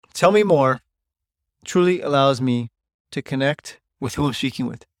Tell me more truly allows me to connect with who I'm speaking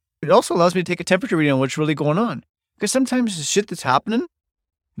with. It also allows me to take a temperature reading on what's really going on. Because sometimes the shit that's happening,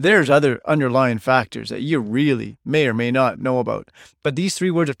 there's other underlying factors that you really may or may not know about. But these 3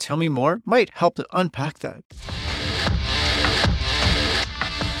 words of tell me more might help to unpack that.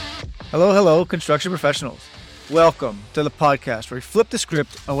 Hello, construction professionals. Welcome to the podcast where we flip the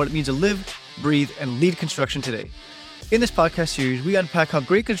script on what it means to live, breathe, and lead construction today. In this podcast series, we unpack how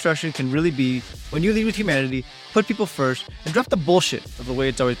great construction can really be when you lead with humanity, put people first, and drop the bullshit of the way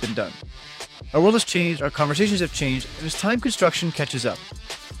it's always been done. Our world has changed, our conversations have changed, and it's time construction catches up.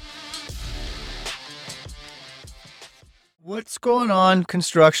 What's going on,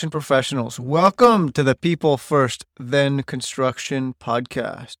 construction professionals? Welcome to the People First, Then Construction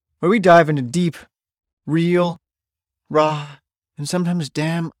podcast, where we dive into deep, real, raw, and sometimes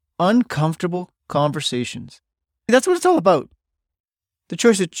damn uncomfortable conversations. That's what it's all about. The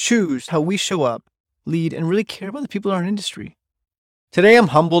choice to choose how we show up, lead, and really care about the people in our industry. Today, I'm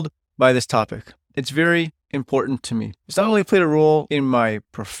humbled by this topic. It's very important to me. It's not only played a role in my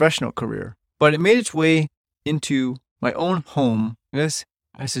professional career, but it made its way into my own home. This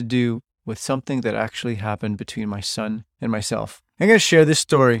has to do with something that actually happened between my son and myself. I'm going to share this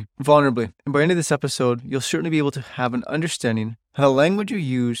story vulnerably, and by the end of this episode, you'll certainly be able to have an understanding how the language you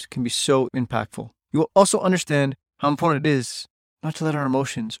use can be so impactful. You will also understand how important it is not to let our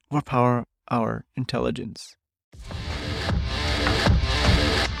emotions overpower our intelligence.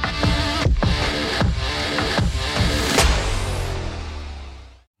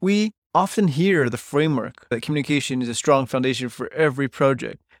 We often hear the framework that communication is a strong foundation for every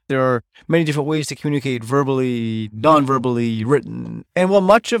project. There are many different ways to communicate verbally, non-verbally, written. And while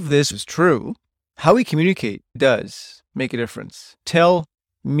much of this is true, how we communicate does make a difference. Tell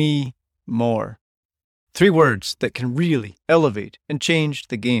me more. 3 words that can really elevate and change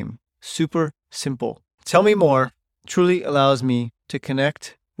the game. Super simple. Tell me more truly allows me to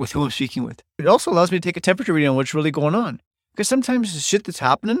connect with who I'm speaking with. It also allows me to take a temperature reading on what's really going on. Because sometimes the shit that's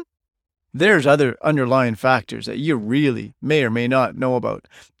happening, there's other underlying factors that you really may or may not know about.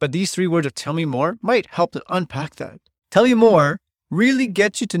 But these 3 words of tell me more might help to unpack that. Tell me more really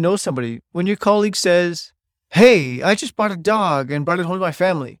gets you to know somebody when your colleague says, "Hey, I just bought a dog and brought it home to my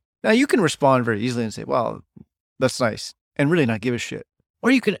family." Now, you can respond very easily and say, "Well, that's nice," and really not give a shit. Or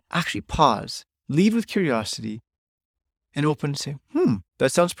you can actually pause, lead with curiosity, and open and say,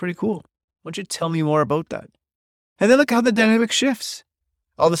 that sounds pretty cool. Why don't you tell me more about that? And then look how the dynamic shifts.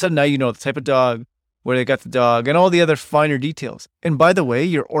 All of a sudden, now you know the type of dog, where they got the dog, and all the other finer details. And by the way,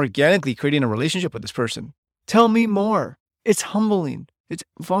 you're organically creating a relationship with this person. Tell me more. It's humbling. It's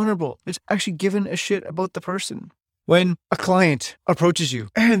vulnerable. It's actually giving a shit about the person. When a client approaches you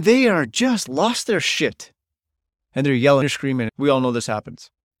and they are just lost their shit and they're yelling, you're screaming, we all know this happens.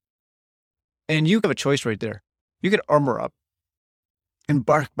 And you have a choice right there. You can armor up and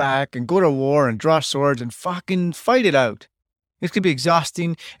bark back and go to war and draw swords and fucking fight it out. It's going to be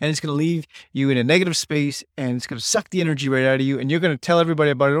exhausting and it's going to leave you in a negative space and it's going to suck the energy right out of you and you're going to tell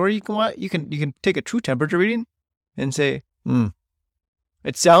everybody about it. Or you can take a true temperature reading and say,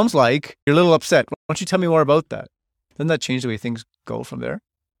 it sounds like you're a little upset. Why don't you tell me more about that? Doesn't that change the way things go from there?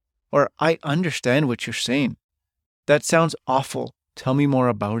 Or, I understand what you're saying. That sounds awful. Tell me more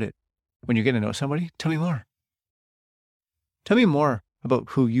about it. When you're getting to know somebody, tell me more. Tell me more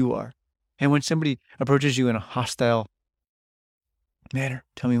about who you are. And when somebody approaches you in a hostile manner,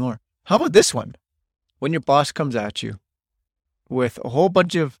 tell me more. How about this one? When your boss comes at you with a whole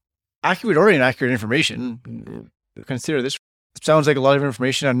bunch of accurate or inaccurate information, consider this. It sounds like a lot of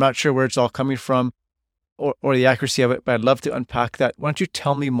information. I'm not sure where it's all coming from. Or the accuracy of it, but I'd love to unpack that. Why don't you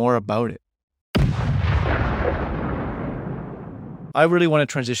tell me more about it? I really want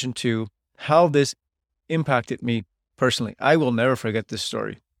to transition to how this impacted me personally. I will never forget this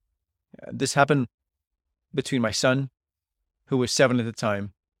story. This happened between my son, who was 7 at the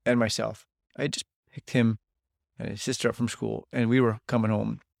time, and myself. I just picked him and his sister up from school, and we were coming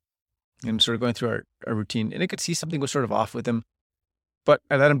home and sort of going through our routine. And I could see something was sort of off with him, but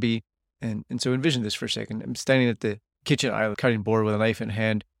I let him be. And so envision this for a second. I'm standing at the kitchen aisle, cutting board with a knife in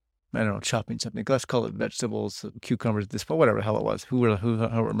hand. I don't know, chopping something. Let's call it vegetables, cucumbers, whatever the hell it was. Who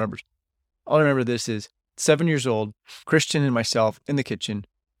remembers? All I remember this is 7 years old, Christian and myself in the kitchen.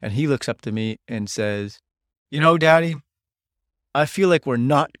 And he looks up to me and says, Daddy, I feel like we're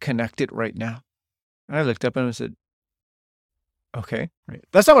not connected right now. And I looked up and I said, okay. Right.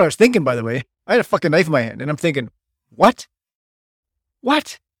 That's not what I was thinking, by the way. I had a fucking knife in my hand and I'm thinking, what?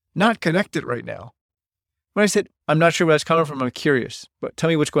 What? Not connected right now. When I said, I'm not sure where that's coming from, I'm curious, but tell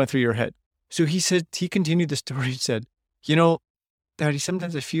me what's going through your head. So he continued the story and said, Daddy,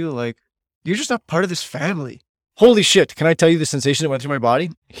 sometimes I feel like you're just not part of this family. Holy shit. Can I tell you the sensation that went through my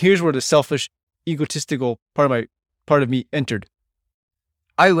body? Here's where the selfish, egotistical part of me entered.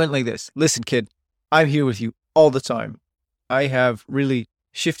 I went like this. Listen, kid, I'm here with you all the time. I have really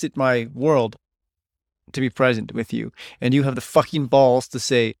shifted my world to be present with you. And you have the fucking balls to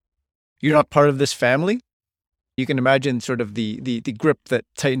say, you're not part of this family? You can imagine sort of the grip that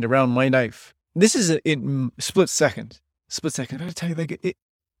tightened around my knife. This is in split seconds. I gotta tell you, like,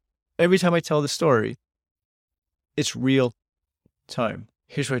 every time I tell the story, it's real time.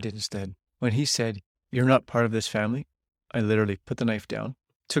 Here's what I did instead. When he said, you're not part of this family, I literally put the knife down,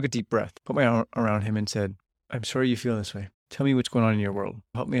 took a deep breath, put my arm around him and said, I'm sorry you feel this way. Tell me what's going on in your world.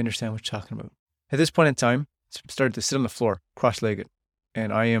 Help me understand what you're talking about. At this point in time, I started to sit on the floor, cross-legged,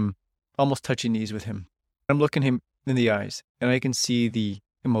 and I am almost touching knees with him. I'm looking him in the eyes, and I can see the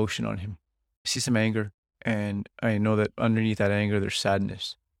emotion on him. I see some anger, and I know that underneath that anger, there's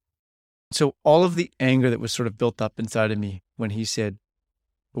sadness. So all of the anger that was sort of built up inside of me when he said,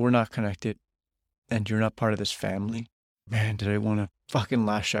 we're not connected and you're not part of this family, man, did I want to fucking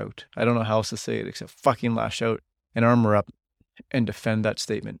lash out. I don't know how else to say it except fucking lash out and armor up and defend that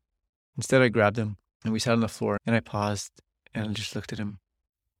statement. Instead, I grabbed him and we sat on the floor and I paused and I just looked at him,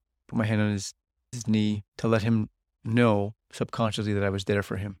 put my hand on his knee to let him know subconsciously that I was there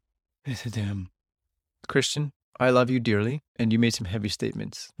for him. I said to him, Christian, I love you dearly, and you made some heavy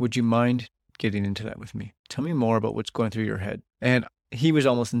statements. Would you mind getting into that with me? Tell me more about what's going through your head. And he was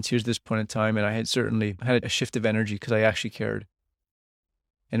almost in tears at this point in time, and I had certainly had a shift of energy because I actually cared.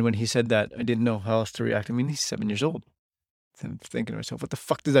 And when he said that, I didn't know how else to react. I mean, he's 7 years old. I'm thinking to myself, what the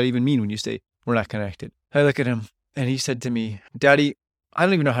fuck does that even mean when you say we're not connected? I look at him, and he said to me, Daddy, I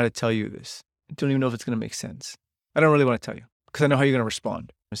don't even know how to tell you this. I don't even know if it's going to make sense. I don't really want to tell you because I know how you're going to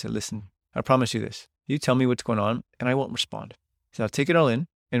respond. I said, listen, I promise you this. You tell me what's going on, and I won't respond. So I'll take it all in,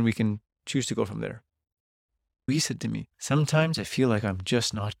 and we can choose to go from there. He said to me, sometimes I feel like I'm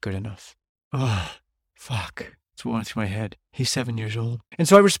just not good enough. Oh, fuck. It's going through my head. He's 7 years old. And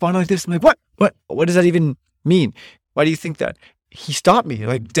so I responded like this. I'm like, what? What does that even mean? Why do you think that? He stopped me,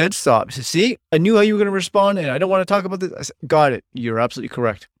 like dead stop. He said, see, I knew how you were going to respond, and I don't want to talk about this. I said, got it. You're absolutely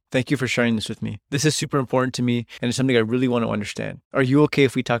correct. Thank you for sharing this with me. This is super important to me, and it's something I really want to understand. Are you okay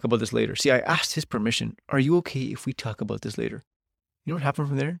if we talk about this later? See, I asked his permission. Are you okay if we talk about this later? You know what happened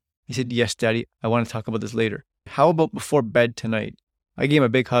from there? He said, yes, Daddy, I want to talk about this later. How about before bed tonight? I gave him a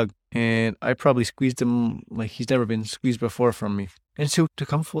big hug, and I probably squeezed him like he's never been squeezed before from me. And so to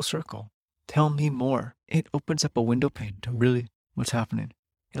come full circle, tell me more. It opens up a window pane to really what's happening.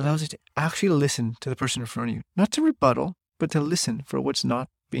 It allows you to actually listen to the person in front of you. Not to rebuttal, but to listen for what's not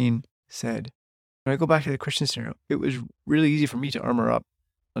being said. When I go back to the Christian scenario, it was really easy for me to armor up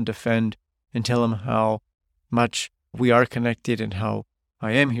and defend and tell him how much we are connected and how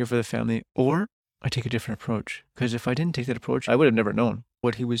I am here for the family. Or I take a different approach. Because if I didn't take that approach, I would have never known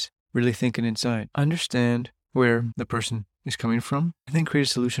what he was really thinking inside. Understand where the person is coming from and then create a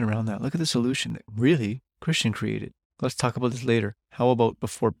solution around that. Look at the solution that really Christian created. Let's talk about this later. How about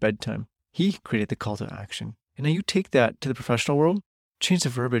before bedtime? He created the call to action. And now you take that to the professional world. Change the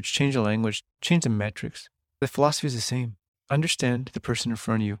verbiage, change the language, change the metrics. The philosophy is the same. Understand the person in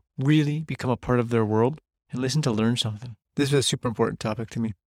front of you. Really become a part of their world and listen to learn something. This was a super important topic to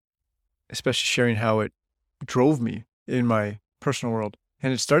me, especially sharing how it drove me in my personal world.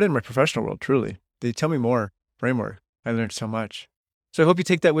 And it started in my professional world, truly. They tell me more framework. I learned so much. So I hope you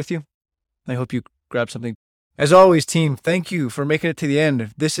take that with you. I hope you grab something. As always, team, thank you for making it to the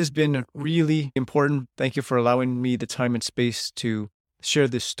end. This has been really important. Thank you for allowing me the time and space to share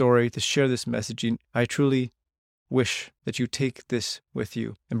this story, to share this messaging. I truly wish that you take this with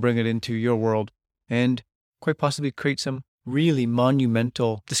you and bring it into your world and quite possibly create some really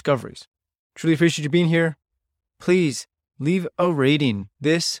monumental discoveries. Truly appreciate you being here. Please leave a rating.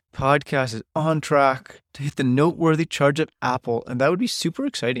 This podcast is on track to hit the noteworthy charge of Apple, and that would be super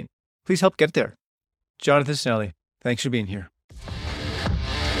exciting. Please help get there. Jonathan Snelly, thanks for being here.